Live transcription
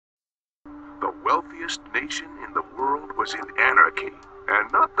the wealthiest nation in the world was in anarchy.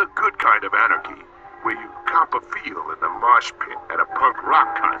 And not the good kind of anarchy, where you cop a feel in the mosh pit at a punk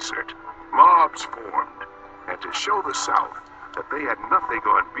rock concert. Mobs formed, and to show the South that they had nothing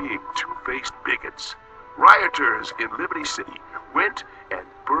on being two-faced bigots, rioters in Liberty City went and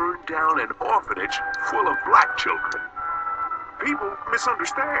burned down an orphanage full of black children. People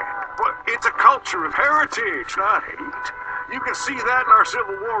misunderstand. But it's a culture of heritage, not hate. You can see that in our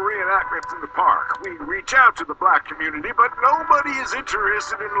Civil War reenactments in the park. We reach out to the black community, but nobody is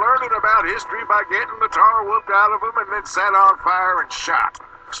interested in learning about history by getting the tar whooped out of them and then set on fire and shot.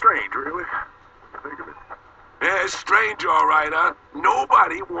 Strange, really. Think of it. Yeah, it's strange, all right, huh?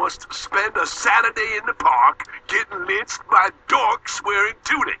 Nobody wants to spend a Saturday in the park getting lynched by dorks wearing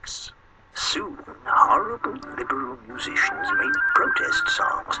tunics. Soon, horrible liberal musicians made protest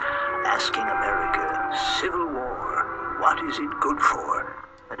songs asking America, Civil War, what is it good for?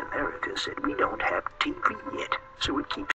 And America said, we don't have TV yet, so it keeps